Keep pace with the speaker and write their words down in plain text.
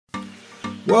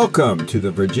Welcome to the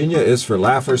Virginia is for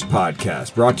Laughers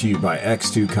podcast, brought to you by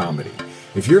X2 Comedy.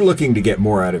 If you're looking to get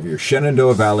more out of your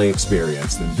Shenandoah Valley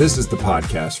experience, then this is the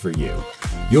podcast for you.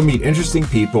 You'll meet interesting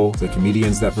people, the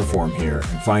comedians that perform here,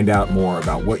 and find out more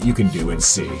about what you can do and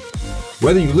see.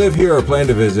 Whether you live here or plan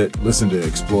to visit, listen to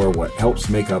explore what helps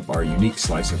make up our unique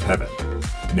slice of heaven.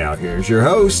 Now here's your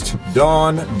host,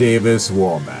 Dawn Davis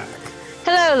Womack.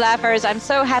 Hello, Laughers. I'm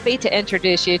so happy to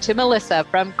introduce you to Melissa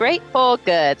from Grateful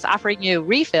Goods, offering you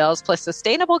refills plus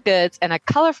sustainable goods and a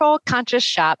colorful, conscious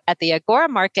shop at the Agora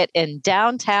Market in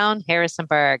downtown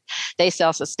Harrisonburg. They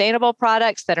sell sustainable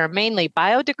products that are mainly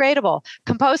biodegradable,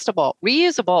 compostable,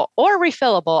 reusable, or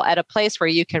refillable at a place where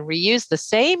you can reuse the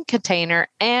same container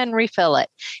and refill it.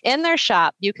 In their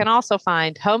shop, you can also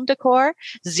find home decor,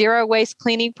 zero waste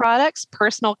cleaning products,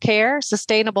 personal care,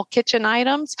 sustainable kitchen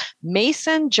items,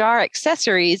 mason jar accessories,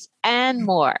 and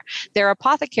more. Their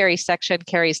apothecary section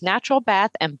carries natural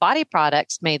bath and body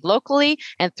products made locally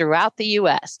and throughout the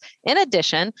U.S. In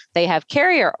addition, they have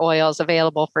carrier oils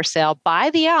available for sale by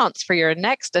the ounce for your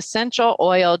next essential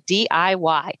oil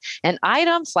DIY, and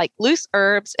items like loose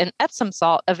herbs and Epsom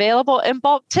salt available in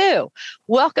bulk too.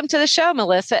 Welcome to the show,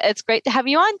 Melissa. It's great to have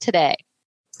you on today.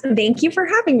 Thank you for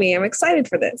having me. I'm excited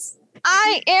for this.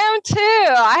 I am too.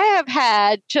 I have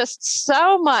had just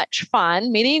so much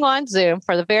fun meeting on Zoom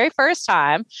for the very first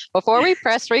time before we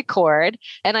press record.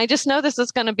 And I just know this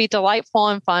is going to be delightful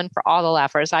and fun for all the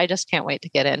laughers. I just can't wait to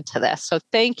get into this. So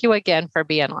thank you again for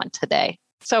being on today.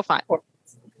 So fun.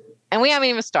 And we haven't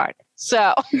even started.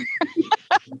 So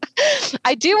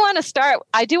I do want to start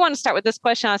with this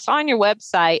question. I saw on your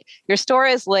website, your store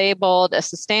is labeled a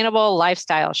sustainable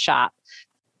lifestyle shop.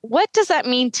 What does that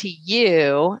mean to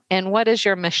you, and what is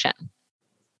your mission?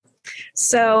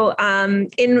 So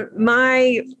in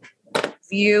my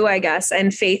view, I guess,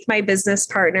 and Faith, my business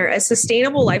partner, a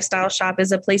sustainable lifestyle shop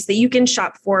is a place that you can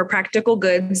shop for practical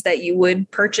goods that you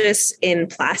would purchase in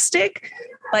plastic,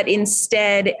 but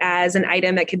instead as an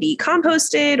item that could be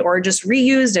composted or just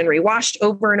reused and rewashed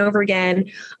over and over again.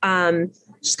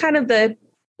 Just kind of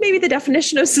maybe the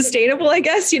definition of sustainable, I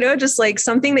guess, just like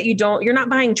something that you're not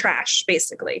buying trash,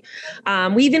 basically.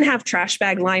 We even have trash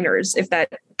bag liners, if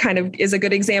that kind of is a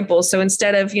good example. So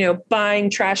instead of,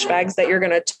 buying trash bags that you're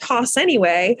going to toss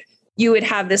anyway, you would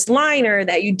have this liner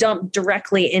that you dump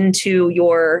directly into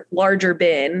your larger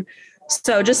bin.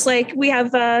 So just like we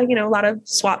have, a lot of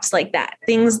swaps like that,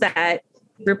 things that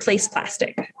replace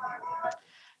plastic.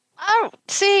 Oh,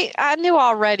 see, I knew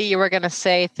already you were going to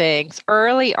say things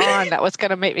early on that was going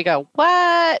to make me go,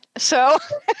 what? So,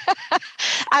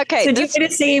 okay. So do you want to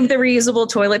save the reusable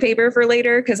toilet paper for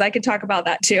later? Because I could talk about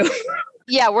that too.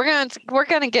 Yeah, we're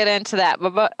gonna get into that,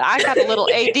 but I got a little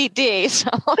ADD, so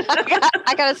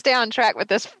I got to stay on track with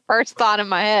this first thought in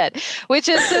my head, which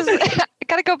is I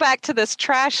got to go back to this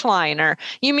trash liner.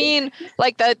 You mean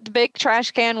like the big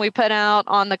trash can we put out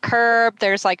on the curb?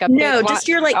 There's like a just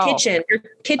your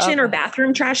kitchen or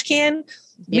bathroom trash can.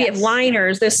 We have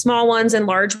liners, there's small ones and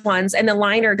large ones, and the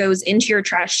liner goes into your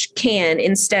trash can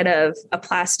instead of a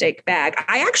plastic bag.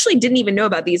 I actually didn't even know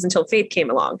about these until Faith came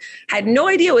along. I had no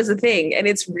idea it was a thing, and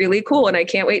it's really cool, and I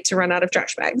can't wait to run out of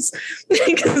trash bags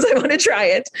because I want to try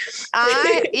it.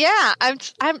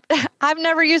 I've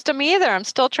never used them either. I'm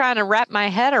still trying to wrap my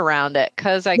head around it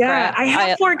because I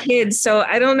have 4 kids, so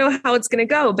I don't know how it's going to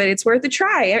go, but it's worth a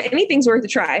try. Anything's worth a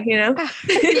try,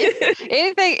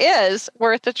 Anything is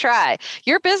worth a try.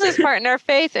 Your business partner,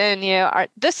 Faith, and you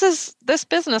this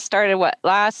business started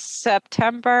last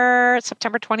September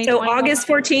 2020? So August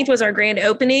 14th was our grand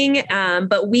opening,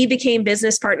 but we became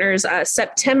business partners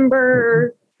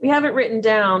September, we have it written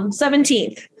down,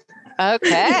 17th.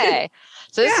 Okay.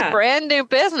 So this is a brand new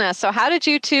business. So how did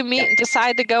you two meet and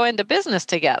decide to go into business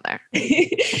together?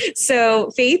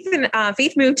 So Faith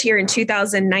moved here in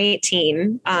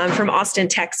 2019 from Austin,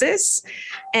 Texas.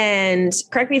 And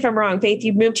correct me if I'm wrong, Faith,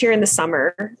 you moved here in the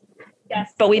summer.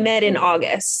 Yes. But we met in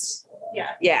August.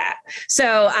 Yeah.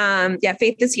 So,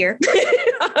 Faith is here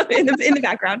in the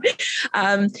background.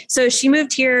 So she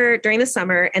moved here during the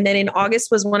summer, and then in August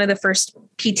was one of the first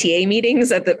PTA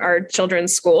meetings at our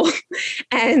children's school.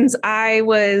 And I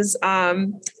was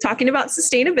talking about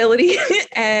sustainability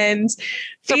and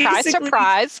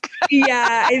surprise.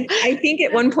 I think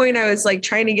at one point I was like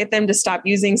trying to get them to stop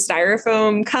using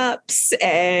styrofoam cups.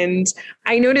 And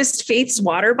I noticed Faith's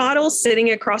water bottle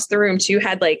sitting across the room too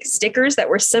had like stickers that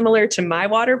were similar to my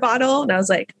water bottle. And I was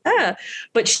like,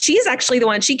 but she's actually the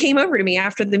one, she came over to me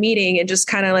after the meeting and just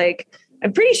kind of like,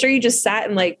 I'm pretty sure you just sat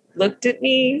and like looked at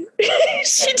me.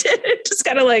 She did, just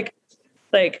kind of like,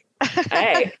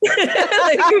 Hey.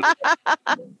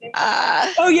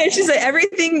 Oh yeah, she said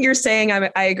everything you're saying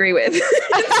I agree with.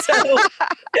 So,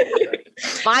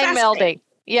 mind melding.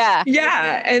 Yeah.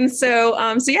 Yeah. And so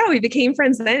yeah, we became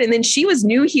friends then. And then she was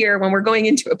new here when we're going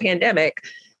into a pandemic.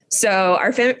 So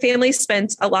our family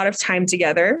spent a lot of time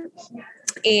together.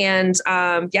 And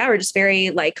yeah, we're just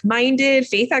very like-minded.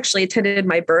 Faith actually attended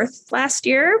my birth last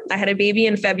year. I had a baby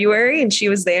in February and she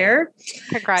was there.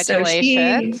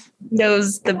 Congratulations. So she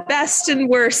knows the best and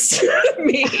worst of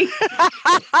me.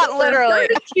 Literally.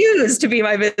 So to choose to be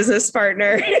my business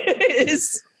partner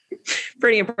is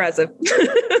pretty impressive.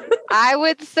 I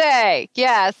would say,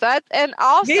 yes. And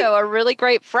also a really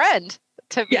great friend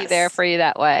to be there for you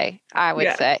that way, I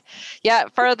would say. Yeah,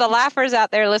 for the laughers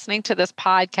out there listening to this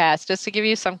podcast, just to give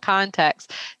you some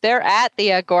context, they're at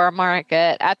the Agora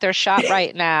Market at their shop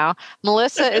right now.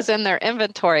 Melissa is in their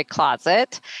inventory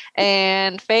closet,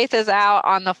 and Faith is out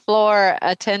on the floor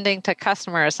attending to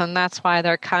customers, and that's why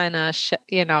they're kind of,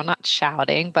 not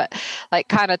shouting, but like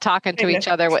kind of talking to each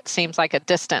other, what seems like a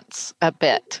distance a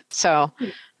bit. So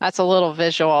that's a little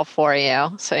visual for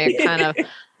you. So you're kind of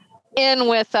in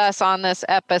with us on this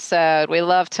episode. We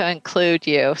love to include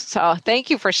you. So thank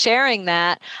you for sharing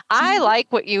that. I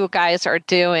like what you guys are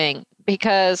doing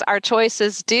because our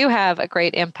choices do have a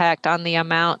great impact on the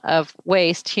amount of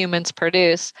waste humans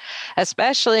produce,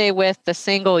 especially with the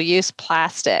single-use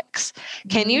plastics.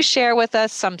 Can you share with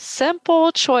us some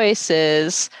simple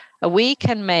choices we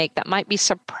can make that might be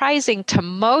surprising to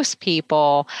most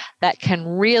people that can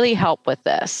really help with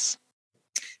this?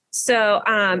 So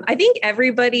I think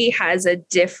everybody has a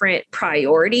different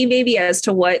priority maybe as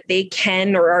to what they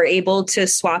can or are able to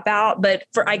swap out. But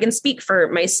I can speak for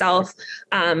myself,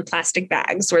 plastic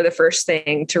bags were the first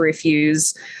thing to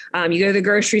refuse. You go to the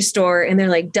grocery store and they're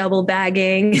like double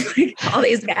bagging all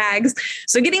these bags.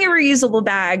 So getting a reusable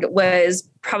bag was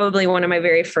probably one of my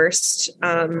very first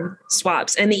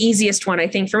swaps and the easiest one, I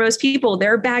think, for most people.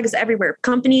 There are bags everywhere.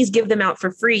 Companies give them out for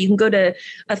free. You can go to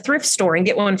a thrift store and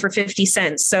get one for 50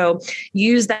 cents. So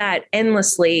use that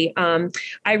endlessly.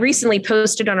 I recently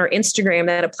posted on our Instagram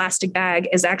that a plastic bag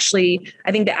is actually,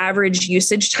 I think the average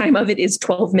usage time of it is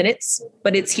 12 minutes,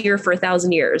 but it's here for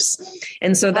 1,000 years.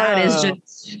 And so that is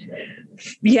just,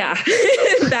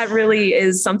 that really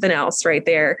is something else right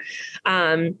there.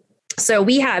 So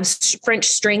we have French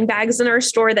string bags in our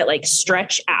store that like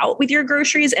stretch out with your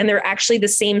groceries, and they're actually the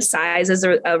same size as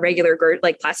a regular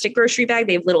plastic grocery bag.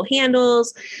 They have little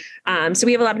handles. So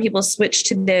we have a lot of people switch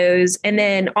to those. And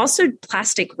then also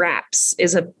plastic wraps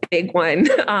is a big one.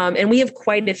 And we have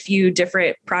quite a few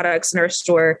different products in our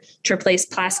store to replace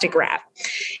plastic wrap.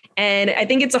 And I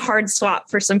think it's a hard swap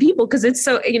for some people because it's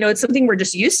so, it's something we're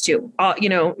just used to.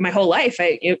 My whole life,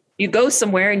 you go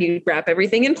somewhere and you wrap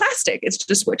everything in plastic. It's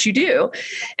just what you do.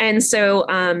 And so,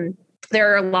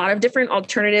 there are a lot of different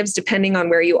alternatives depending on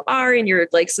where you are in your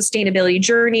like sustainability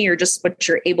journey or just what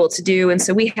you're able to do. And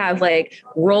so we have like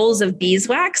rolls of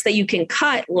beeswax that you can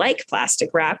cut like plastic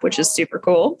wrap, which is super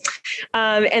cool.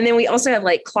 And then we also have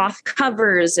like cloth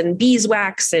covers and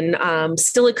beeswax and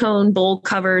silicone bowl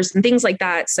covers and things like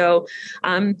that. So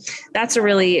that's a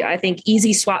really, I think,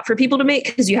 easy swap for people to make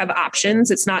because you have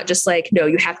options. It's not just like, no,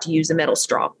 you have to use a metal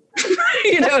straw.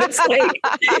 It's like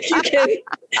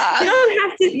you don't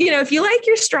have to, if you like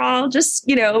your straw, just,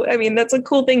 that's a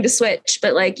cool thing to switch.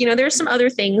 But like, there's some other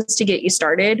things to get you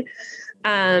started.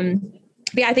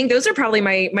 I think those are probably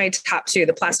my top two,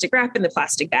 the plastic wrap and the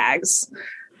plastic bags.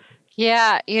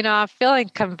 Yeah, I'm feeling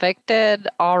convicted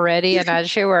already. And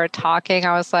as you were talking,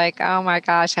 I was like, oh my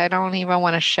gosh, I don't even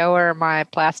want to show her my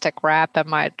plastic wrap in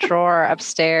my drawer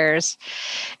upstairs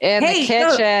in the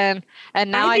kitchen.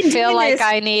 And now I feel like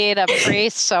I need a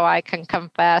priest so I can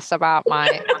confess about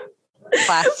my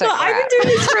plastic wrap. I've been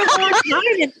doing this for a long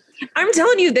time. And I'm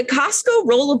telling you, the Costco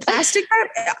roll of plastic wrap,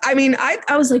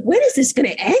 I was like, when is this going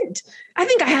to end? I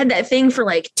think I had that thing for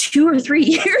like 2 or 3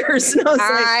 years. And I was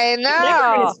I know. I'm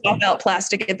never going to stop out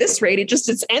plastic at this rate.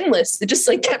 It's endless. It just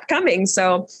like kept coming.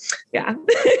 So yeah.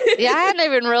 Yeah, I hadn't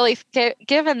even really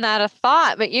given that a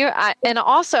thought, but and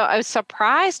also I was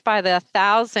surprised by the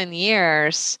 1,000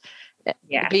 years.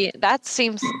 Yeah. That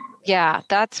seems,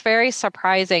 that's very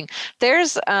surprising.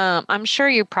 There's, I'm sure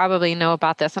you probably know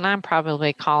about this, and I'm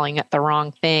probably calling it the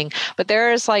wrong thing, but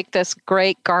there's like this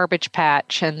great garbage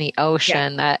patch in the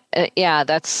ocean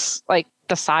that's like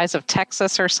the size of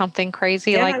Texas or something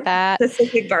crazy like that.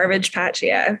 Pacific garbage patch.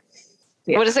 Yeah.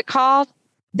 What is it called?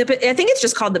 I think it's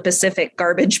just called the Pacific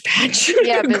Garbage Patch.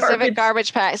 Yeah, Pacific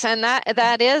Garbage Patch, and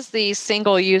that is the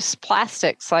single-use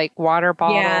plastics like water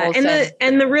bottles. Yeah,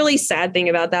 and the really sad thing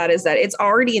about that is that it's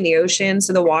already in the ocean,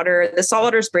 so the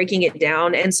saltwater is breaking it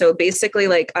down, and so basically,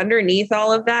 like underneath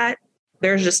all of that,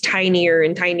 there's just tinier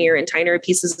and tinier and tinier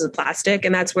pieces of plastic,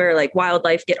 and that's where like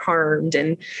wildlife get harmed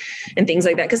and things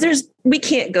like that. Because we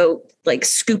can't go like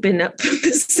scooping up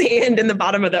the sand in the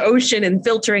bottom of the ocean and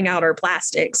filtering out our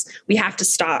plastics. We have to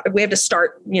stop. We have to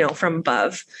start, from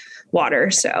above water.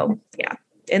 So yeah,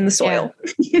 in the soil.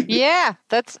 Yeah,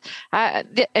 that's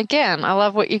again, I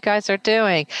love what you guys are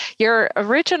doing. Your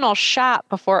original shop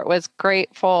before it was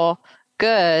Grateful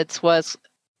Goods was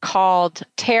called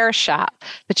Tear Shop,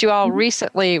 but you all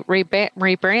recently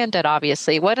rebranded,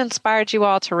 obviously. What inspired you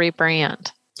all to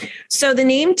rebrand? So the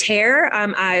name Tear,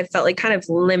 I felt like kind of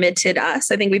limited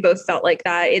us. I think we both felt like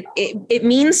that. It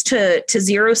means to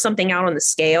zero something out on the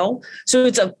scale. So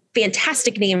it's a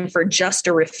fantastic name for just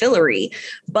a refillery.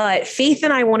 But Faith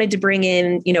and I wanted to bring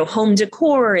in, home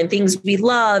decor and things we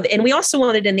love. And we also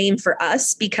wanted a name for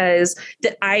us because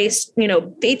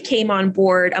Faith came on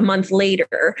board a month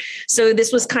later. So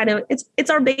this was kind of, it's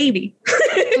our baby,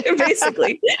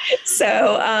 basically.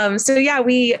 So yeah,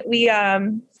 we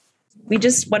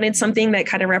just wanted something that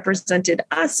kind of represented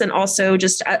us and also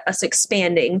just us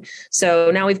expanding.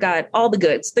 So now we've got all the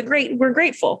goods. We're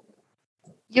grateful.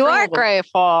 You are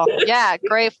grateful. Yeah,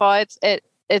 grateful. It's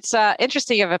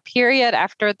interesting. You have a period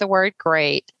after the word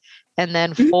great and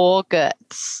then full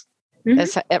goods.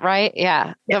 Is it right?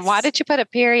 Yeah. Yes. Then why did you put a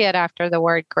period after the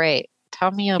word great?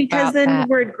 Tell me about that. Because then the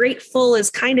word grateful is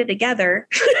kind of together.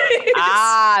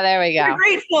 There we go. We're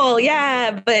grateful.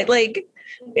 Yeah. But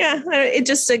it's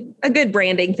just a good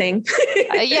branding thing.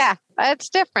 Yeah, it's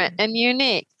different and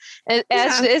unique.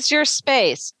 As is your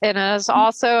space. And it is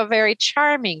also a very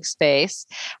charming space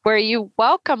where you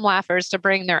welcome laughers to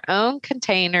bring their own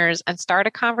containers and start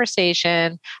a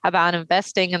conversation about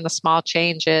investing in the small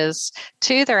changes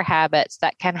to their habits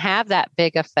that can have that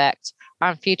big effect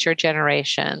on future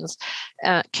generations.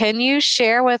 Can you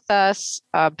share with us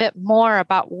a bit more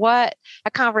about what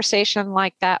a conversation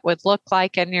like that would look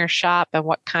like in your shop and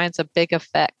what kinds of big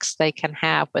effects they can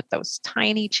have with those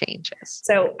tiny changes?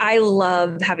 So I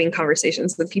love having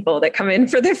conversations with people that come in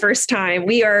for the first time.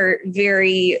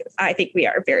 I think we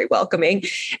are very welcoming,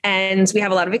 and we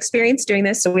have a lot of experience doing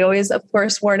this. So we always, of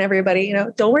course, warn everybody,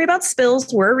 don't worry about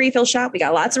spills. We're a refill shop. We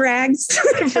got lots of rags,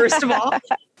 first of all.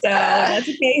 So that's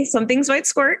okay. Some things might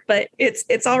squirt, but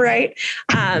it's all right.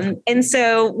 And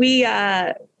so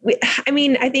I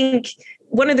think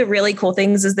one of the really cool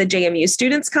things is the JMU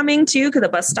students coming too, because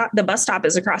the bus stop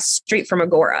is across the street from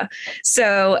Agora.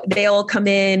 So they'll come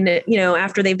in,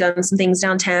 after they've done some things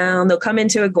downtown, they'll come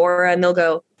into Agora and they'll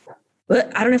go,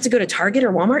 "What? I don't have to go to Target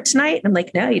or Walmart tonight." And I'm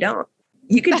like, "No, you don't.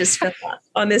 You can just fill up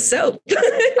on this soap." They're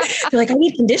like, "I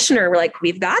need conditioner." We're like,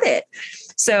 "We've got it."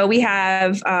 So we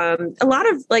have a lot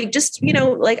of I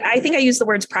think I use the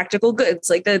words practical goods,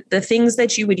 like the things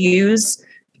that you would use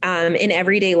in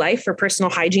everyday life for personal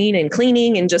hygiene and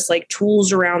cleaning and just like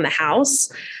tools around the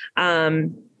house.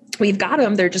 We've got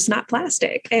them. They're just not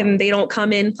plastic and they don't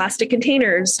come in plastic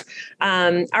containers.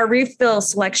 Our refill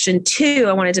selection too,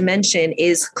 I wanted to mention,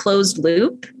 is closed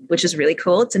loop, which is really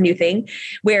cool. It's a new thing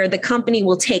where the company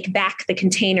will take back the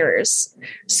containers.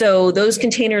 So those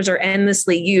containers are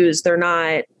endlessly used. They're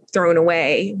not thrown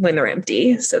away when they're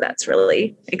empty. So that's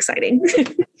really exciting.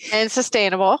 And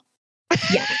sustainable.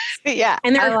 Yeah. Yeah.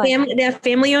 And they're a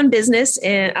family-owned business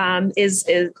and is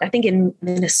I think in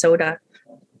Minnesota.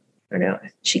 Or no,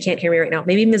 she can't hear me right now.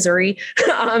 Maybe Missouri,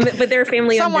 but they're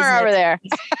family somewhere over there.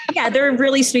 Yeah, they're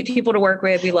really sweet people to work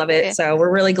with. We love it. Yeah. So we're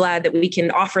really glad that we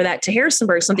can offer that to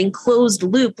Harrisonburg, something closed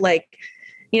loop,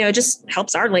 it just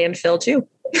helps our landfill too.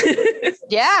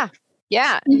 Yeah.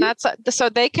 Yeah. Mm-hmm. And so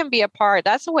they can be a part.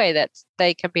 That's a way that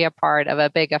they can be a part of a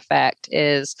big effect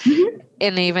is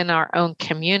in even our own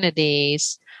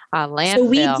communities, landfill. So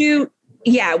we do.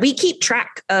 Yeah, we keep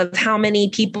track of how many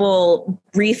people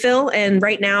refill. And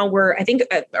right now we're, I think,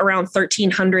 at around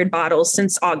 1,300 bottles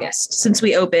since August, since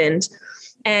we opened.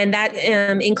 And that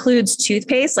includes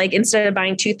toothpaste. Like instead of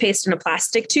buying toothpaste in a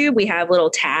plastic tube, we have little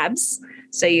tabs.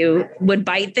 So you would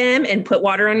bite them and put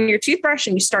water on your toothbrush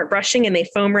and you start brushing and they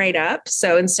foam right up.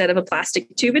 So instead of a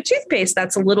plastic tube of toothpaste,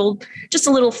 that's just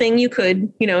a little thing you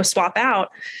could, swap out.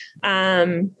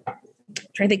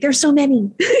 I think there's so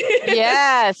many.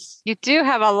 Yes, you do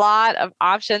have a lot of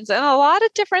options and a lot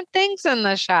of different things in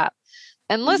the shop.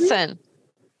 And listen,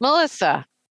 Melissa,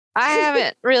 I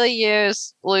haven't really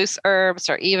used loose herbs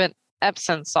or even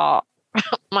Epsom salt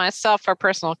myself for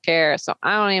personal care, so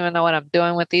I don't even know what I'm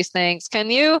doing with these things. Can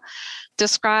you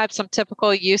describe some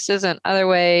typical uses and other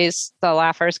ways the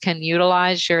laughers can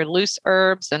utilize your loose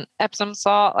herbs and Epsom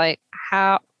salt? Like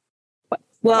how?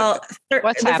 Well,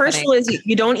 what's the happening? first rule is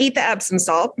you don't eat the Epsom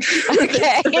salt.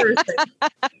 Okay.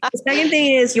 The second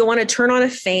thing is you'll want to turn on a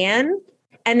fan,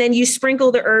 and then you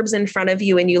sprinkle the herbs in front of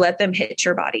you and you let them hit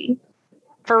your body.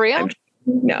 For real?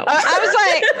 No. I was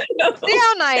like, see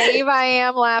how naive I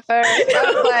am, Laughers. I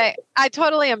was like, I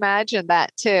totally imagined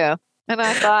that too. And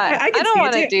I thought, I don't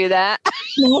want to do that.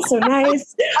 That's so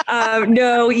nice.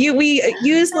 No, we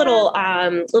use little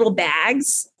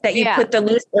bags that you put the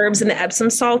loose herbs and the Epsom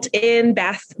salt in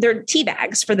They're tea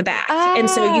bags for the bath. Oh. And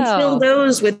so you fill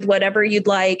those with whatever you'd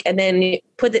like, and then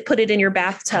put it in your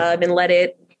bathtub and let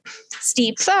it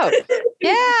steep. So,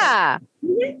 yeah.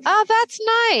 Oh, that's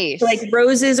nice. Like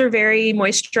roses are very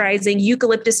moisturizing.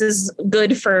 Eucalyptus is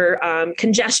good for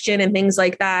congestion and things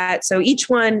like that. So each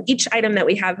item that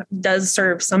we have does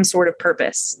serve some sort of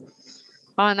purpose.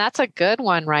 Oh, and that's a good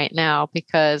one right now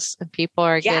because people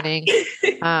are getting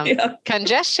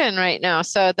congestion right now.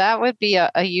 So that would be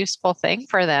a useful thing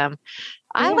for them.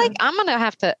 I'm going to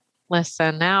have to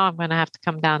listen. Now I'm going to have to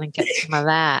come down and get some of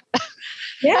that.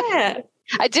 Yeah.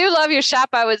 I do love your shop.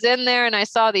 I was in there and I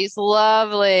saw these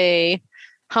lovely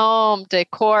home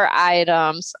decor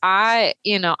items. I'm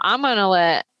going to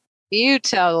let you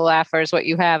tell the Laughers what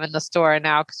you have in the store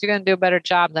now, because you're going to do a better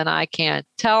job than I can.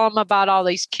 Tell them about all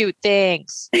these cute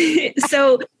things.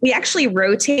 So we actually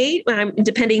rotate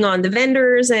depending on the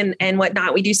vendors and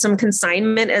whatnot. We do some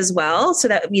consignment as well so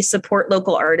that we support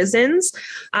local artisans.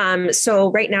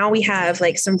 So right now we have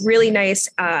like some really nice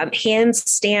hand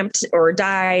stamped or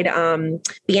dyed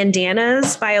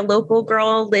bandanas by a local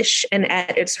girl, Lish and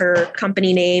Et, it's her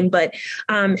company name, but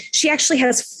she actually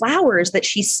has flowers that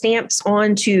she stamps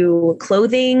onto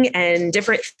clothing and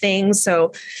different things.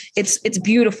 So it's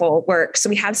beautiful work. So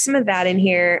we have some of that in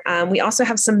here. We also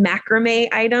have some macrame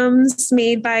items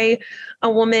made by a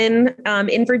woman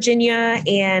in Virginia,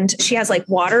 and she has like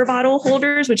water bottle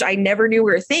holders, which I never knew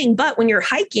were a thing. But when you're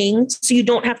hiking, so you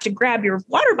don't have to grab your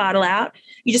water bottle out,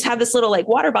 you just have this little like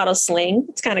water bottle sling.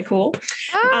 It's kind of cool.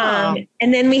 Oh.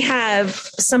 And then we have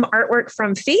some artwork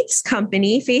from Faith's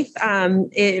company. Faith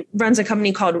it runs a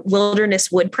company called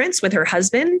Wilderness Wood Prints with her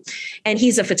husband, and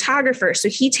he's a photographer. So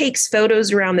he takes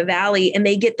photos around the valley and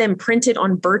they get them printed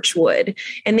on birch wood,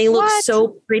 and they look so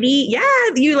pretty. Yeah,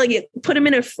 you like put them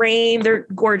in a frame. They're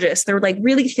gorgeous. They're like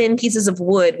really thin pieces of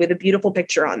wood with a beautiful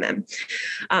picture on them.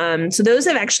 So those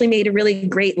have actually made a really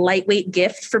great lightweight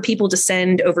gift for people to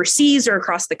send overseas or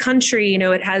across the country. You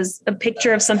know, it has a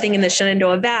picture of something in the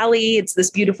Shenandoah Valley. It's this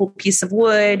beautiful piece of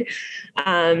wood.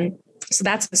 So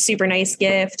that's a super nice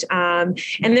gift. And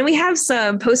then we have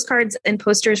some postcards and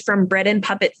posters from Bread and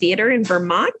Puppet Theater in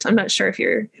Vermont. I'm not sure if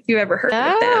you've ever heard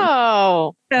of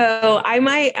them. So I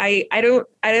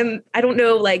don't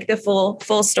know like the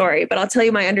full story, but I'll tell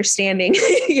you my understanding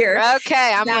here.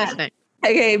 Okay, I'm listening.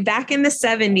 Okay, back in the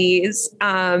 70s,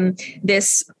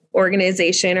 this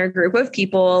organization or group of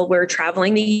people were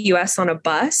traveling the US on a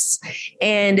bus,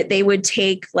 and they would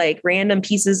take like random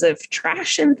pieces of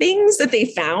trash and things that they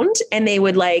found, and they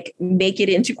would like make it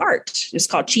into art. It's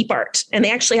called cheap art. And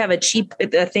they actually have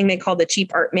a thing they call the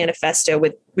Cheap Art Manifesto,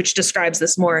 which describes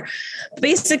this more.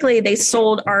 Basically, they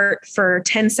sold art for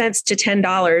 10 cents to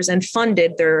 $10 and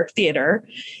funded their theater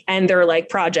and their like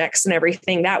projects and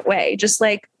everything that way, just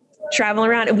like traveling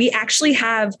around. And we actually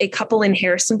have a couple in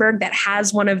Harrisonburg that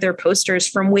has one of their posters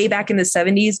from way back in the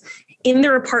 70s in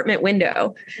their apartment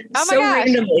window. Oh my gosh.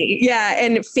 Randomly. Yeah.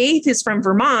 And Faith is from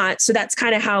Vermont. So that's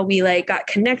kind of how we like got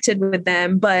connected with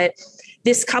them. But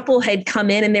this couple had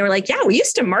come in and they were like, yeah, we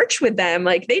used to march with them.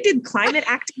 Like they did climate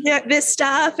activist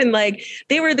stuff. And like,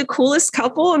 they were the coolest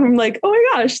couple. And I'm like, oh my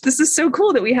gosh, this is so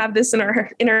cool that we have this in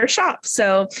our shop.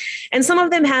 So, and some of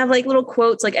them have like little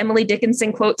quotes, like Emily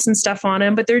Dickinson quotes and stuff on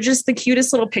them, but they're just the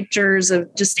cutest little pictures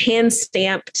of just hand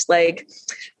stamped, like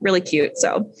really cute.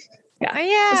 So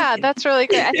yeah, that's really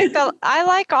good. I think I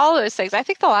like all those things. I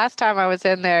think the last time I was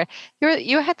in there,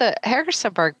 you had the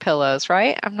Harrisonburg pillows,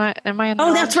 right? Am I?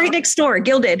 Oh, that's right next door,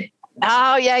 Gilded.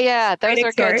 Oh yeah, those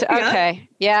are good. Too. Okay,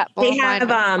 yeah. They have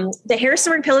the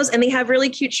Harrisonburg pillows, and they have really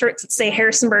cute shirts that say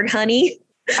Harrisonburg Honey.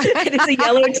 And it's a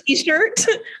yellow t-shirt.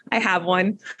 I have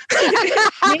one.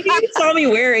 Maybe you saw me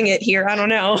wearing it here. I don't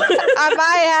know.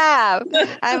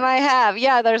 I might have.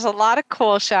 Yeah, there's a lot of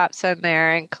cool shops in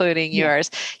there, including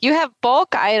yours. You have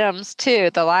bulk items too.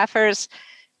 The Laughers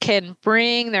can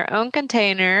bring their own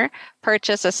container,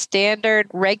 purchase a standard,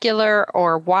 regular,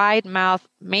 or wide mouth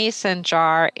mason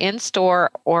jar in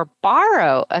store, or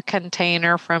borrow a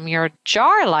container from your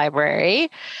jar library.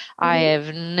 I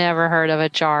have never heard of a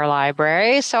jar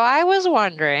library, so I was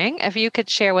wondering if you could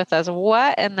share with us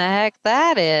what in the heck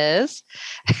that is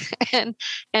and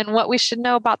what we should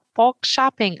know about bulk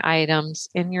shopping items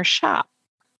in your shop.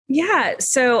 Yeah.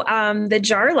 So the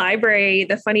jar library,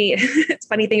 funny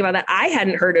thing about that, I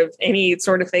hadn't heard of any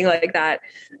sort of thing like that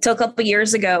until a couple of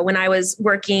years ago when I was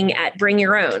working at Bring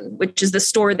Your Own, which is the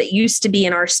store that used to be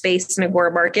in our space in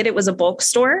Agora Market. It was a bulk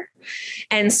store.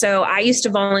 And so I used to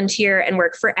volunteer and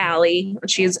work for Allie.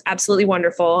 She is absolutely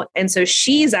wonderful. And so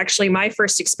she's actually my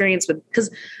first experience with,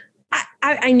 because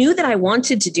I knew that I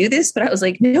wanted to do this, but I was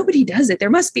like, nobody does it. There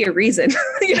must be a reason.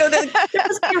 There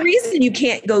must be a reason you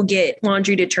can't go get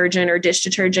laundry detergent or dish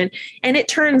detergent. And it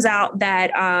turns out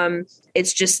that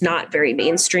it's just not very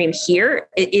mainstream here.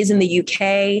 It is in the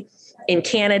UK, in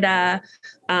Canada.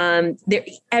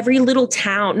 Every little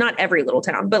town, not every little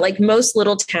town, but like most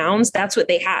little towns, that's what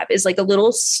they have, is like a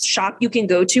little shop you can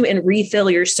go to and refill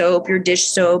your soap, your dish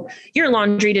soap, your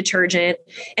laundry detergent.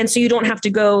 And so you don't have to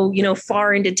go,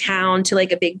 far into town to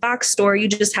like a big box store. You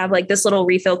just have like this little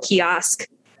refill kiosk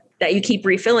that you keep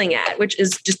refilling at, which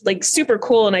is just like super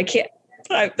cool. And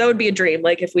that would be a dream,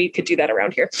 like if we could do that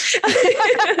around here.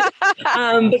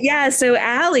 But yeah, so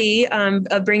Allie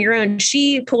of Bring Your Own,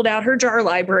 she pulled out her jar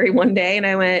library one day and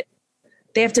I went,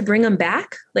 they have to bring them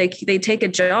back? Like they take a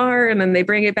jar and then they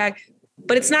bring it back.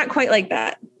 But it's not quite like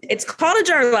that. It's called a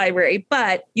jar library,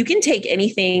 but you can take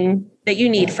anything that you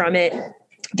need from it.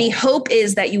 The hope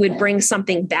is that you would bring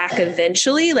something back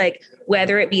eventually, like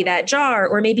whether it be that jar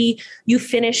or maybe you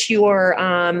finish your,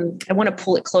 I want to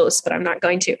pull it close, but I'm not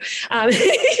going to,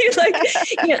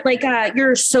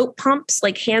 your soap pumps,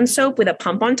 like hand soap with a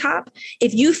pump on top.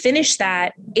 If you finish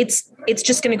that, it's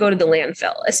just going to go to the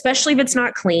landfill, especially if it's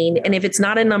not clean. And if it's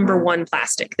not a number one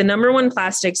plastic. The number one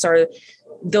plastics are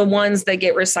the ones that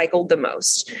get recycled the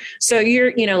most. So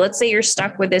let's say you're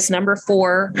stuck with this number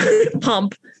 4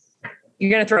 pump. You're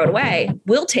going to throw it away.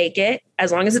 We'll take it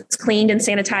as long as it's cleaned and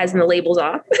sanitized and the label's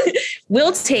off.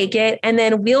 We'll take it and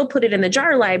then we'll put it in the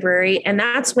jar library. And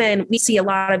that's when we see a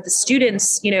lot of the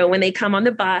students, when they come on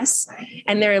the bus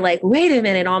and they're like, wait a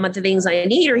minute, all of the things I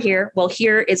need are here. Well,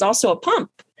 here is also a pump.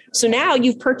 So now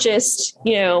you've purchased,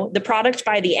 the product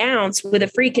by the ounce with a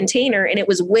free container, and it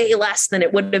was way less than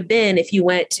it would have been if you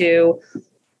went to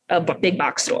a big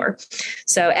box store.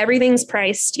 So everything's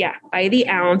priced, by the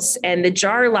ounce. And the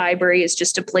jar library is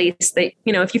just a place that,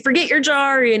 if you forget your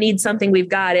jar or you need something, we've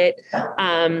got it.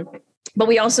 But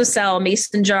we also sell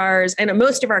mason jars, and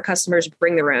most of our customers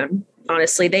bring their own.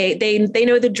 Honestly, they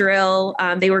know the drill.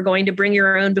 They were going to bring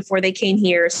your own before they came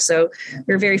here. So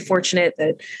we're very fortunate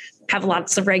that have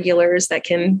lots of regulars that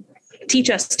can teach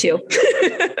us too.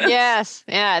 Yes.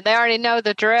 Yeah. They already know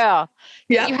the drill.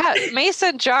 Yeah. You have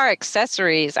mason jar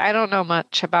accessories. I don't know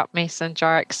much about mason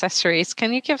jar accessories.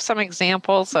 Can you give some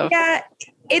examples of? Yeah,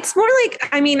 it's more like,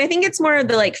 I think it's more of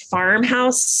the like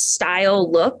farmhouse style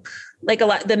look, like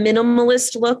the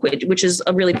minimalist look, which is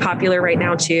really popular right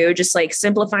now too. Just like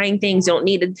simplifying things. You don't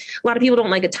need a lot of people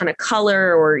don't like a ton of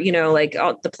color or, like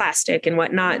all the plastic and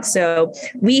whatnot. So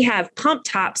we have pump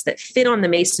tops that fit on the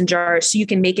mason jar so you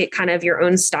can make it kind of your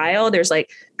own style. There's like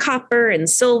copper and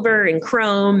silver and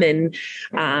chrome and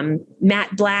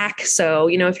matte black. So,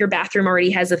 if your bathroom already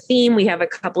has a theme, we have a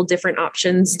couple different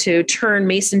options to turn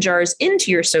mason jars into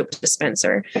your soap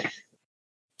dispenser.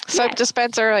 Soap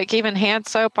dispenser, like even hand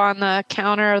soap on the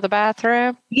counter of the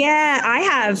bathroom? Yeah, I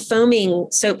have foaming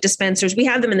soap dispensers. We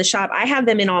have them in the shop. I have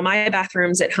them in all my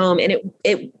bathrooms at home, and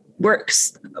it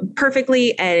works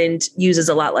perfectly and uses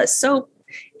a lot less soap.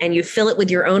 And you fill it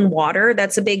with your own water.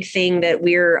 That's a big thing that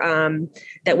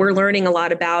we're learning a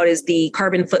lot about is the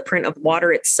carbon footprint of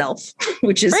water itself,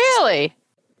 which is really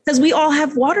because we all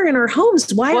have water in our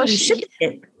homes. Why are we shipping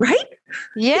it? Right?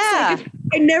 Yeah. Like,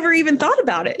 I never even thought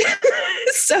about it.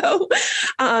 So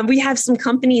we have some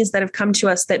companies that have come to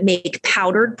us that make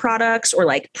powdered products or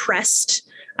like pressed,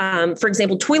 for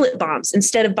example, toilet bombs.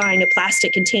 Instead of buying a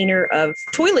plastic container of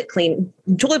toilet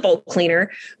bowl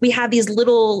cleaner, we have these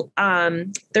little,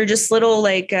 they're just little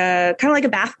like kind of like a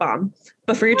bath bomb,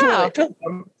 but for your toilet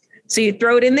bomb. So you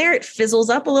throw it in there, it fizzles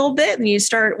up a little bit and you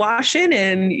start washing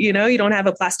and, you don't have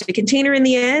a plastic container in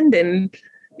the end. And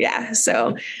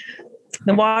so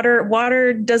the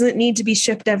water doesn't need to be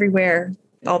shipped everywhere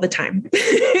all the time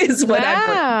is what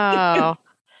I've learned.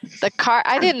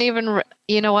 I didn't even,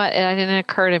 you know what? It didn't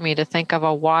occur to me to think of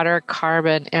a water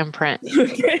carbon imprint,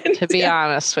 to be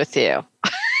honest with you.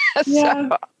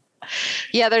 Yeah.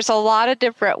 Yeah, there's a lot of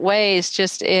different ways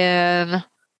just in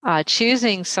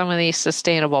choosing some of these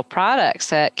sustainable products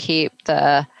that keep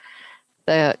the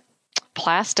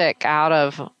plastic out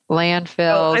of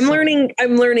landfills.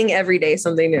 I'm learning every day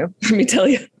something new. Let me tell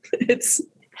you.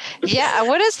 Yeah.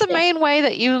 What is the main way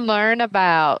that you learn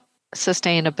about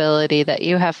sustainability that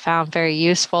you have found very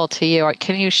useful to you? Or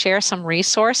can you share some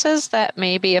resources that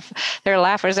maybe if there are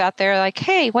laughers out there like,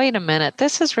 hey, wait a minute,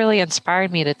 this has really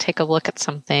inspired me to take a look at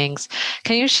some things.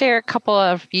 Can you share a couple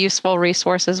of useful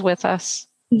resources with us?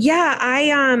 Yeah,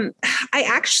 I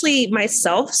actually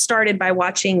myself started by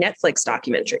watching Netflix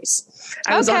documentaries.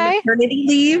 I was on maternity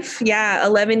leave,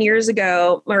 11 years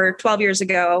ago or 12 years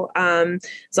ago.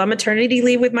 So on maternity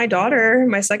leave with my daughter,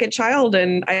 my second child,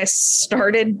 and I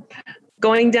started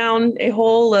going down a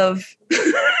hole of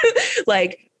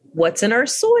like, what's in our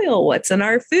soil? What's in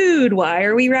our food? Why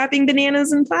are we wrapping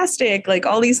bananas in plastic? Like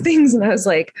all these things. And I was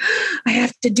like, I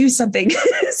have to do something.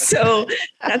 So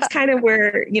that's kind of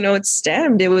where, it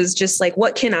stemmed. It was just like,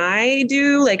 what can I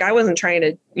do? Like, I wasn't trying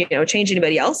to, change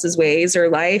anybody else's ways or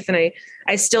life. And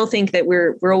I still think that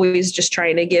we're always just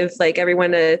trying to give like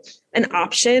everyone an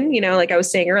option, like I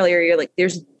was saying earlier, you're like,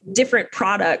 there's different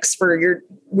products for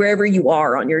wherever you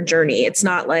are on your journey. It's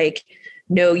not like,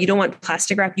 no, you don't want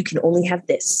plastic wrap. You can only have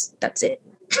this. That's it.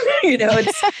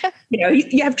 It's,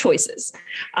 you have choices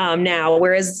now,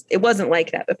 whereas it wasn't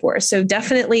like that before. So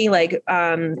definitely like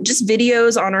just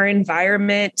videos on our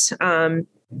environment.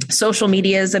 Social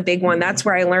media is a big one. That's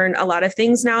where I learn a lot of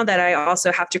things now that I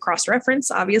also have to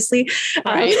cross-reference, obviously.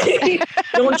 Right.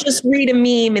 Don't just read a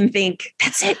meme and think,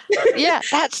 that's it. Yeah,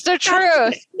 that's the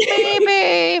truth.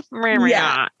 Maybe.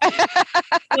 Yeah.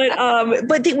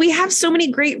 But we have so many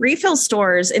great refill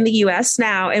stores in the US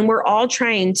now, and we're all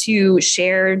trying to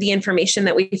share the information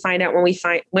that we find out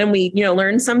when we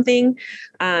learn something.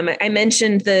 I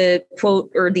mentioned the quote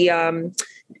or the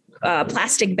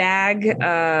plastic bag.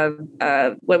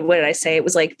 What did I say? It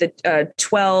was like the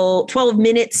 12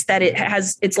 minutes that it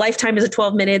has. Its lifetime is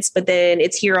 12 minutes, but then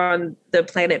it's here on the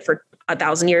planet for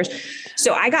 1,000 years.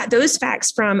 So I got those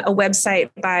facts from a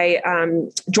website by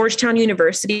Georgetown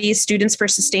University Students for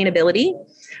Sustainability.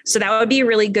 So that would be a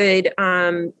really good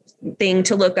thing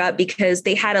to look up because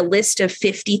they had a list of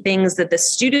 50 things that the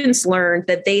students learned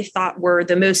that they thought were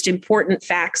the most important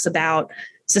facts about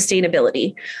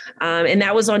sustainability. And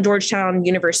that was on Georgetown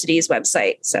University's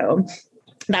website. So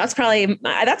that's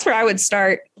where I would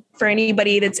start for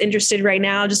anybody that's interested right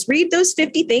now. Just read those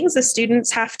 50 things the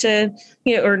students have to,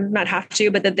 or not have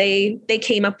to, but that they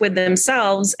came up with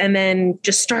themselves, and then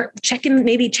just start checking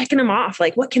them off.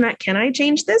 Like, what can I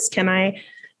change this? Can I,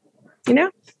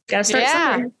 gotta start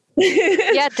somewhere.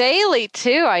 Yeah, daily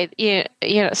too.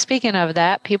 Speaking of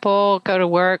that, people go to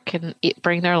work and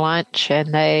bring their lunch,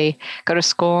 and they go to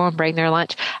school and bring their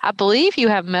lunch. I believe you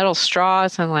have metal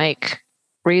straws and like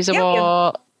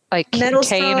reusable like metal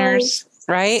containers, straws,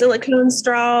 right? Silicone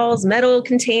straws, metal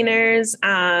containers.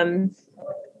 I'm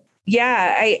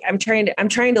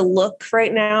trying to look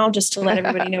right now just to let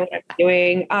everybody know what I'm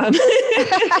doing.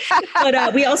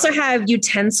 But we also have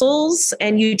utensils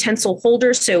and utensil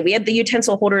holders. So we have the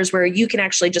utensil holders where you can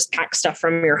actually just pack stuff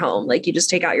from your home. Like you just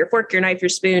take out your fork, your knife, your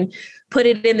spoon, put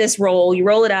it in this roll, you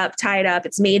roll it up, tie it up.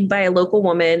 It's made by a local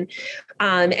woman.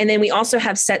 And then we also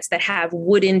have sets that have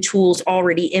wooden tools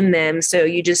already in them. So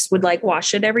you just would like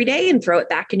wash it every day and throw it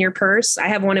back in your purse. I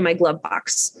have one in my glove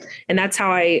box. And that's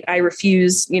how I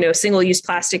refuse, single-use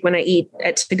plastic when I eat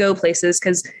at to-go places,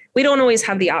 because we don't always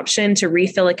have the option to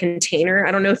refill a container.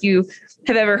 I don't know if you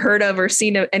have ever heard of or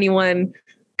seen anyone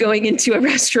going into a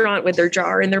restaurant with their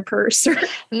jar in their purse.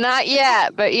 Not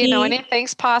yet, but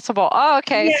anything's possible. Oh,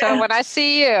 okay. Yeah. So when I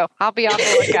see you, I'll be on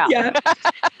the lookout. Yeah.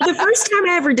 The first time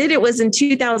I ever did it was in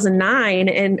 2009.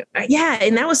 And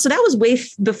that was way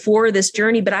before this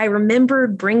journey. But I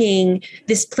remembered bringing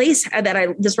this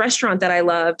this restaurant that I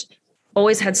loved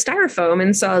always had styrofoam.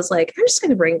 And so I was like, I'm just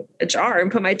going to bring a jar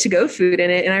and put my to-go food in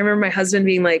it. And I remember my husband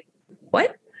being like,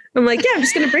 what? I'm like, yeah, I'm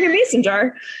just going to bring a mason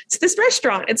jar to this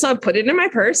restaurant. And so I put it in my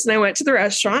purse and I went to the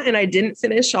restaurant and I didn't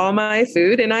finish all my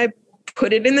food and I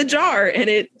put it in the jar, and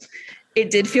it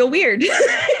did feel weird.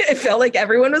 It felt like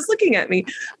everyone was looking at me.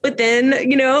 But then,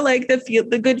 like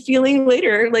the good feeling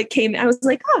later, like came, I was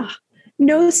like, oh,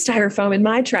 no styrofoam in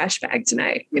my trash bag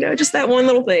tonight. Just that one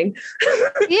little thing.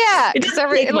 Yeah. It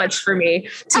doesn't take much for me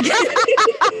to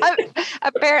get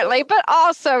apparently, but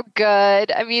also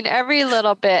good. I mean, every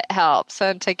little bit helps,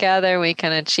 and together we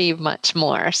can achieve much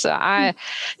more. So I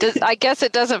guess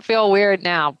it doesn't feel weird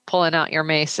now pulling out your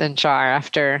mason jar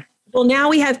after. Well, now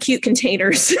we have cute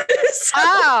containers.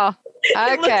 Oh,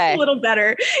 okay. It looks a little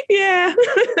better. Yeah.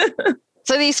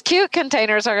 So these cute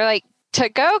containers are like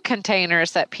to-go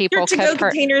containers that people can to-go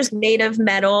containers made of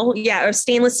metal, or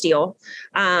stainless steel.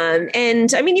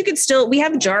 And I mean, you could still, we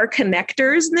have jar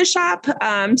connectors in the shop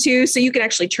too, so you can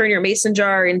actually turn your mason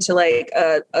jar into like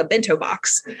a bento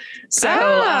box.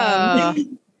 So,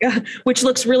 which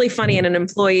looks really funny in an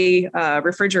employee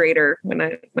refrigerator when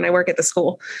I work at the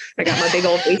school. I got my big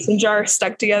old mason jar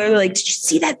stuck together. They're like, did you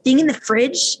see that thing in the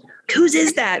fridge? Whose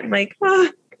is that? I'm like,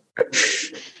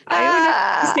 I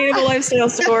own a sustainable lifestyle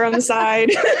store on the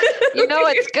side. You know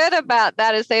what's good about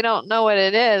that is they don't know what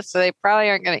it is, so they probably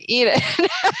aren't going to eat it.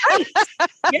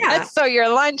 Yeah. So your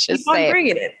lunch is safe. I'm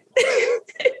bringing it.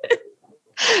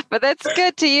 But that's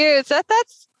good to use.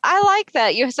 I like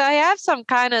that. So I have some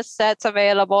kind of sets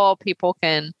available. People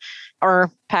can,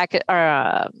 or packet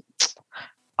or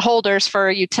holders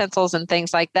for utensils and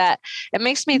things like that. It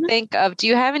makes me think of, do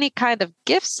you have any kind of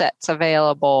gift sets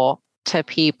available to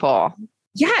people?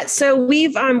 Yeah, so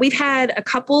we've had a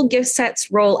couple gift sets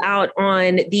roll out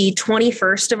on the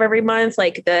 21st of every month,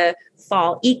 like the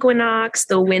fall equinox,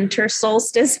 the winter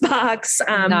solstice box.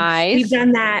 Nice. We've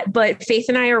done that, but Faith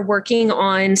and I are working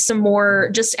on some more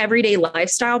just everyday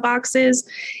lifestyle boxes.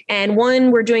 And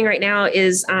one we're doing right now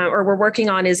is, or we're working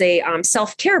on is a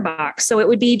self-care box. So it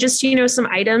would be just, some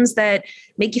items that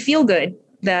make you feel good,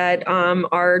 that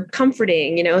are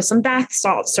comforting, some bath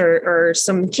salts or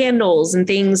some candles and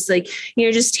things like,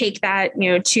 just take that,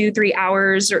 2-3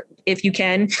 hours, or if you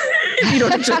can, you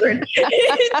don't have children,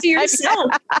 to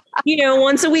yourself,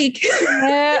 once a week.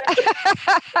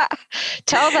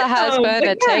 Tell the husband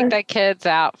to take the kids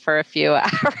out for a few hours.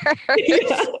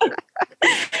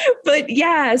 But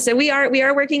so we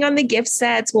are working on the gift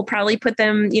sets. We'll probably put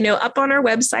them, up on our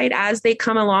website as they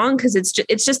come along, because it's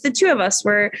just the two of us.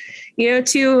 We're,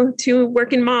 two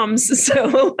working moms.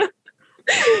 So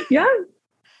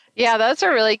yeah, those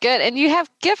are really good. And you have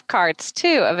gift cards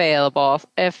too available.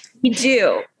 If we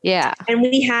do. Yeah. And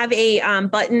we have a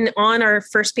button on our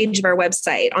first page of our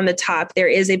website. On the top, there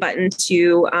is a button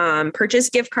to purchase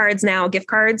gift cards now. Gift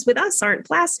cards with us aren't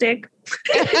plastic.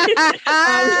 They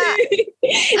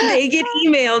get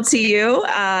emailed to you.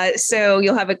 So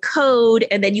you'll have a code,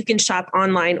 and then you can shop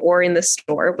online or in the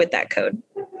store with that code.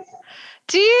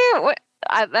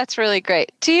 That's really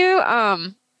great. Do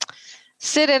you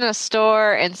sit in a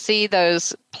store and see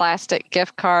those plastic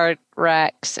gift card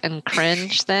racks and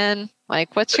cringe then?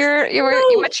 Like, what's your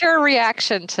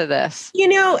reaction to this?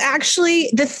 Actually,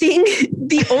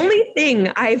 the only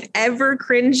thing I've ever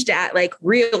cringed at, like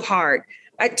real hard,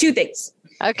 two things.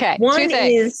 Okay. One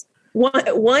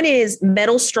is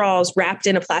metal straws wrapped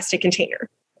in a plastic container.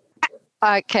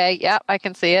 Okay. Yep. I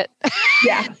can see it.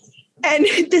 Yeah. And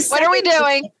what are we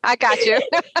doing? I got you.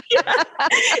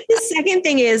 The second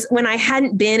thing is, when I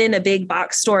hadn't been in a big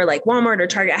box store like Walmart or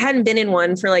Target, I hadn't been in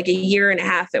one for like a year and a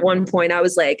half. At one point, I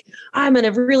was like, I'm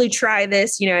going to really try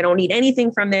this. I don't need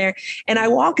anything from there. And I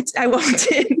walked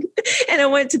in and I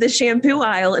went to the shampoo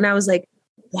aisle, and I was like,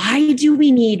 why do we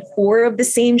need 4 of the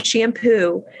same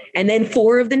shampoo and then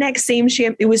 4 of the next same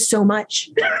shampoo? It was so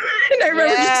much. And I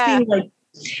remember just being like,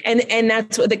 and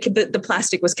that's what the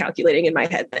plastic was calculating in my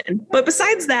head then. But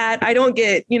besides that, I don't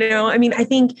get, I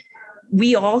think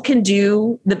we all can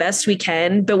do the best we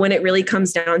can, but when it really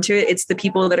comes down to it, it's the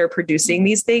people that are producing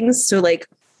these things. So like,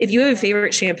 if you have a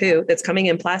favorite shampoo that's coming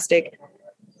in plastic,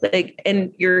 like,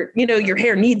 and your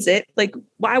hair needs it, like,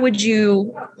 why would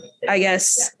you, I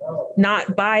guess,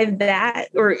 not buy that?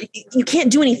 Or you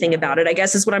can't do anything about it, I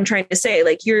guess is what I'm trying to say.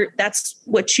 Like, that's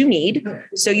what you need.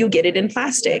 So you get it in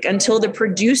plastic. Until the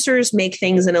producers make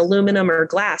things in aluminum or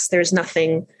glass, there's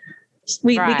nothing.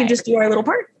 We can just do our little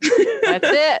part. That's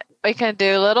it. We can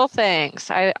do little things.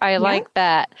 I like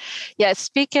that. Yeah.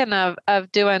 Speaking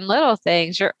of doing little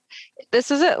things, this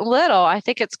isn't little. I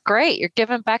think it's great. You're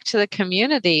giving back to the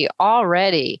community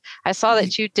already. I saw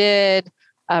that you did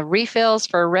refills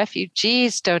for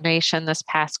refugees donation this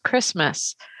past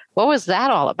Christmas. What was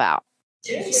that all about?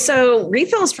 So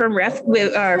refills for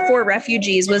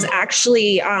refugees was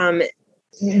actually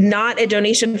not a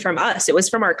donation from us. It was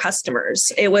from our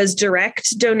customers. It was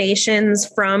direct donations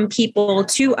from people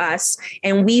to us,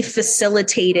 and we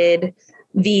facilitated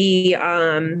the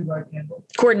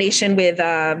coordination with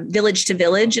Village to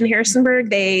Village in Harrisonburg.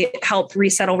 They help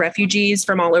resettle refugees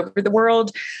from all over the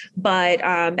world. But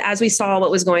as we saw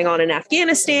what was going on in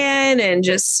Afghanistan, and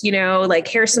just, like,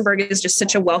 Harrisonburg is just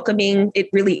such a welcoming, it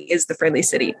really is the friendly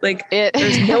city. Like,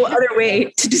 there's no other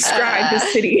way to describe the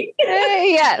city.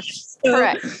 Yes,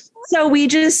 correct. So we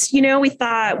just, we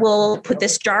thought we'll put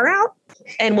this jar out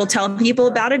and we'll tell people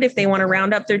about it if they want to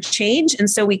round up their change. And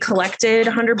so we collected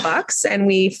 $100 and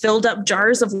we filled up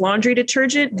jars of laundry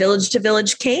detergent. Village to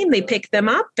village came, they picked them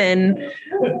up, and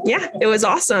yeah, it was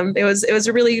awesome. It was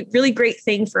a really, really great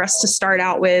thing for us to start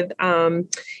out with. And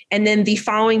then the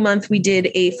following month, we did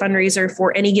a fundraiser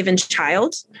for Any Given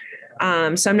Child.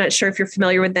 So I'm not sure if you're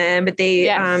familiar with them, but they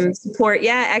support,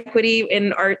 equity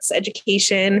in arts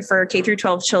education for K through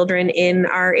 12 children in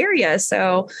our area.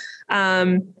 So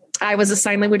I was a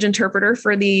sign language interpreter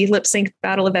for the lip sync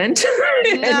battle event.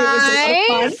 And it was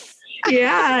a lot of fun.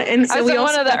 Yeah. And so I was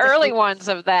one of the early ones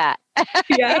of that.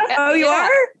 Yeah. Oh, you are?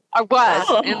 I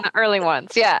was in the early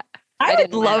ones. Yeah. I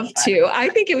would love to. I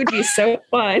think it would be so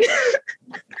fun.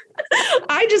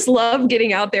 I just love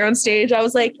getting out there on stage. I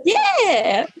was like,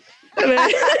 yeah.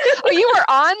 Oh, you were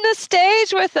on the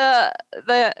stage with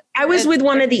the. I was with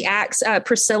one of the acts,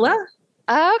 Priscilla.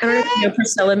 Okay. I don't know if you know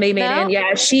Priscilla Maymaiden. No?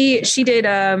 Yeah, she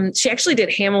did. She actually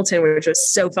did Hamilton, which was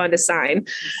so fun to sign.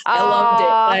 I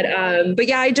loved it. But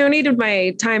yeah, I donated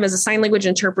my time as a sign language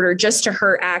interpreter just to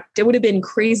her act. It would have been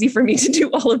crazy for me to do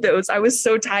all of those. I was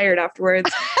so tired afterwards.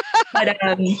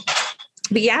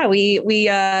 But yeah, we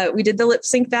did the lip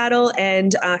sync battle,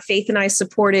 and Faith and I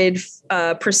supported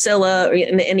Priscilla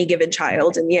in Any Given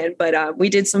Child in the end. But we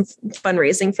did some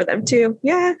fundraising for them too.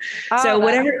 Yeah. So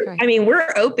whatever. I mean, we're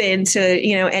open to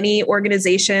any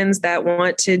organizations that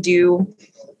want to do,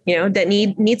 that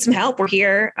need some help. We're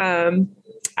here. I'm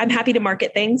happy to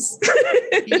market things.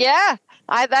 Yeah.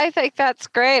 I think that's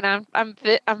great. I'm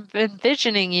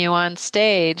envisioning you on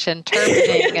stage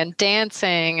interpreting and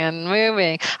dancing and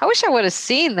moving. I wish I would have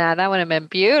seen that. That would have been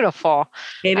beautiful.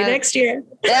 Maybe next year.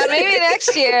 Yeah, maybe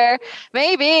next year.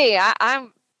 Maybe.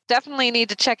 I'm definitely need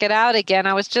to check it out again.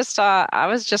 I was just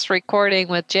recording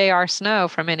with J.R. Snow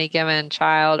from Any Given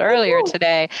Child earlier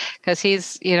today, because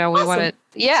he's awesome.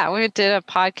 we did a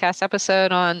podcast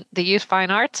episode on the youth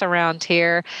fine arts around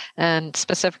here, and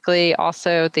specifically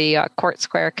also the Court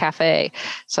Square Cafe.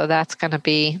 So that's going to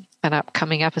be an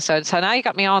upcoming episode. So now you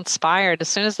got me all inspired. As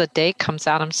soon as the date comes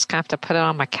out, I'm just going to have to put it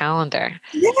on my calendar.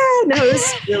 Yeah, no, it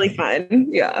was really fun.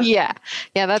 Yeah.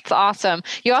 Yeah, that's awesome.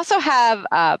 You also have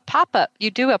a pop-up.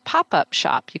 You do a pop-up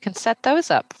shop. You can set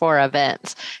those up for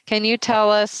events. Can you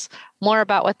tell us more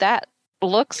about what that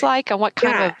looks like and what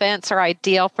kind of events are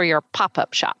ideal for your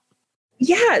pop-up shop?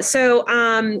 Yeah. So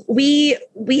we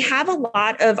have a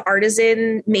lot of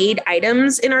artisan made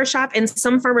items in our shop, and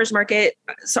some farmers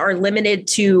markets are limited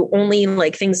to only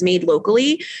like things made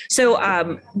locally.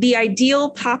 So the ideal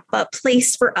pop-up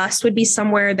place for us would be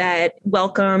somewhere that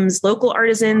welcomes local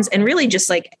artisans and really just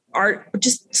like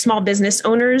just small business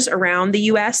owners around the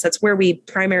U.S. That's where we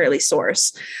primarily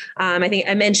source. I think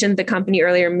I mentioned the company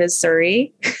earlier,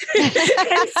 Missouri.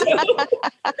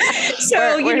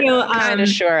 so we're kind of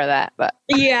sure of that, but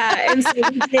yeah. And so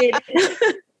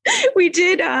we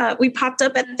did. We popped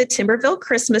up at the Timberville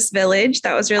Christmas Village.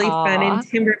 That was really fun in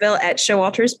Timberville at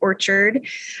Showalter's Orchard.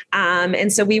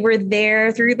 And so we were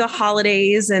there through the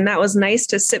holidays, and that was nice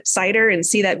to sip cider and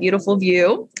see that beautiful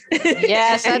view.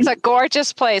 Yes, that's a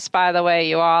gorgeous place, by the way,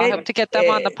 you all. I hope to get them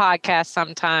on the podcast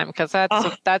sometime, because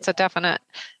that's a definite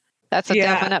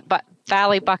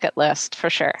Valley bucket list for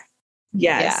sure.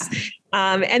 Yes. Yeah.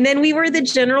 And then we were the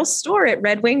general store at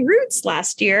Red Wing Roots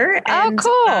last year. And,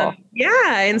 cool.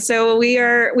 And so we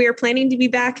are planning to be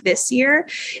back this year.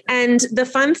 And the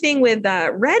fun thing with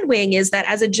Red Wing is that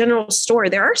as a general store,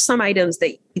 there are some items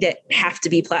that have to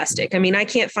be plastic. I mean, I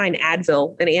can't find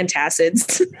Advil and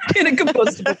antacids in a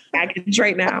compostable package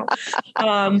right now.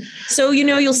 So,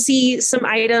 you'll see some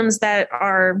items that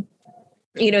are,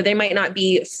 they might not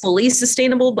be fully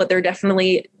sustainable, but they're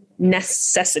definitely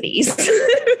necessities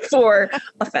for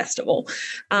a festival.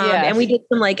 And we did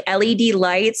some like LED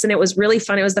lights, and it was really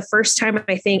fun. It was the first time,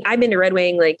 I think I've been to Red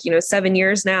Wing 7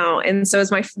 years now. And so it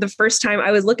was the first time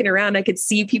I was looking around, I could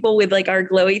see people with like our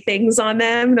glowy things on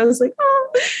them. And I was like,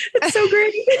 oh, it's so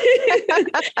great.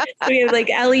 So we had like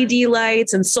LED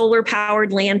lights and solar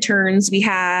powered lanterns we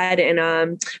had,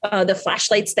 and the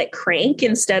flashlights that crank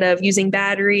instead of using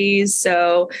batteries.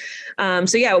 So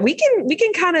yeah, we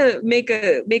can kind of make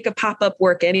a pop-up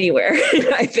work anywhere.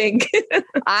 I think.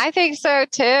 I think so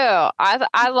too.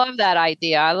 I love that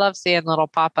idea. I love seeing little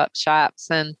pop-up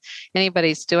shops, and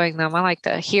anybody's doing them, I like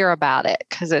to hear about it,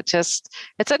 because it's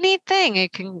a neat thing. You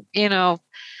can,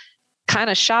 kind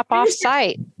of shop off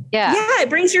site. Yeah. Yeah. It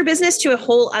brings your business to a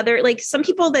whole other, like some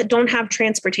people that don't have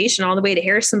transportation all the way to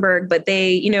Harrisonburg, but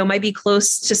they, might be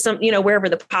close to some, wherever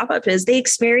the pop-up is, they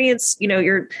experience,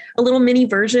 a little mini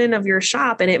version of your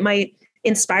shop, and it might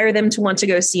inspire them to want to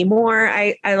go see more.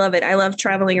 I love it. I love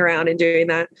traveling around and doing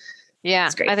that. Yeah,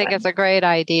 It's great I think fun. it's a great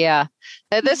idea.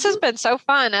 This has been so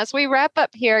fun. As we wrap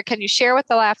up here, can you share with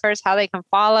the laughers how they can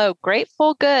follow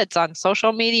Grateful Goods on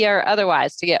social media or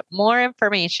otherwise to get more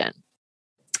information?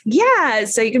 Yeah,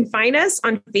 so you can find us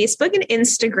on Facebook and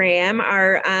Instagram.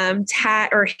 Our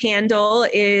handle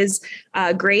is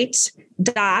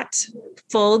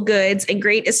great.fullgoods, and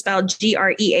great is spelled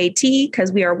GREAT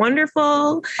because we are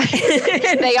wonderful.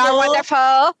 They are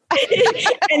wonderful.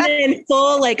 And then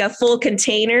full, like a full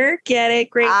container. Get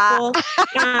it? Grateful.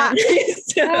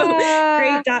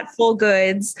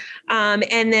 Great.fullgoods.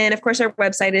 And then, of course, our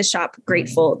website is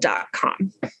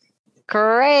shopgrateful.com.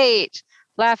 Great.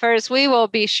 Laughers, we will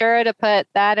be sure to put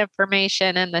that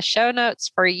information in the show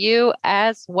notes for you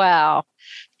as well.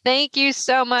 Thank you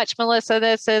so much, Melissa.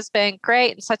 This has been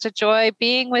great and such a joy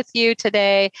being with you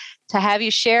today to have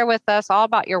you share with us all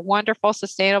about your wonderful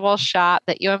sustainable shop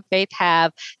that you and Faith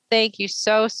have. Thank you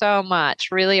so, so much.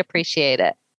 Really appreciate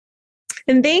it.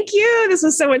 And thank you. This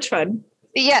was so much fun.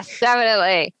 Yes,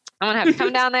 definitely. I'm going to have to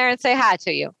come down there and say hi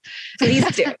to you. Please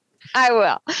do. I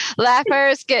will.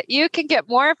 Laughers, you can get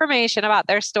more information about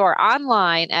their store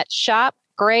online at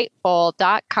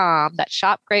shopgrateful.com. That's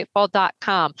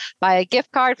shopgrateful.com. Buy a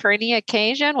gift card for any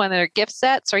occasion when they're gift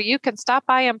sets, or you can stop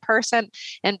by in person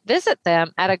and visit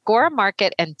them at Agora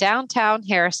Market in downtown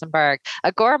Harrisonburg.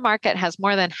 Agora Market has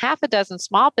more than half a dozen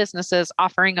small businesses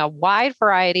offering a wide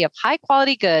variety of high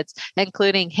quality goods,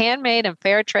 including handmade and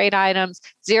fair trade items,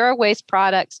 zero waste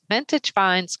products, vintage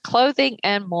finds, clothing,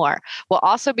 and more. We'll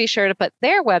also be sure to put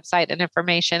their website and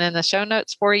information in the show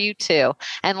notes for you too.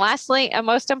 And lastly, and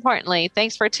most importantly,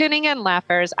 thanks for tuning in,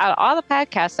 Laughers. Out of all the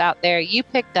podcasts out there, you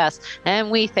picked us,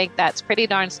 and we think that's pretty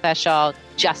darn special,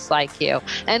 just like you.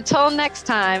 Until next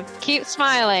time, keep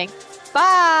smiling.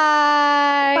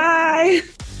 Bye. Bye.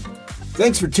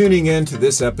 Thanks for tuning in to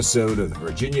this episode of the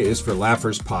Virginia is for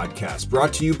Laughers podcast,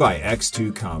 brought to you by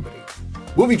X2 Comedy.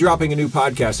 We'll be dropping a new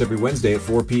podcast every Wednesday at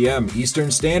 4 p.m.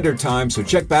 Eastern Standard Time, so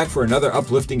check back for another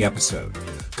uplifting episode.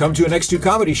 Come to an X2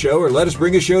 Comedy show or let us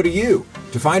bring a show to you.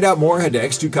 To find out more, head to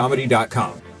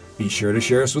x2comedy.com. Be sure to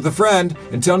share us with a friend.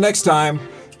 Until next time,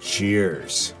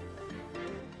 cheers.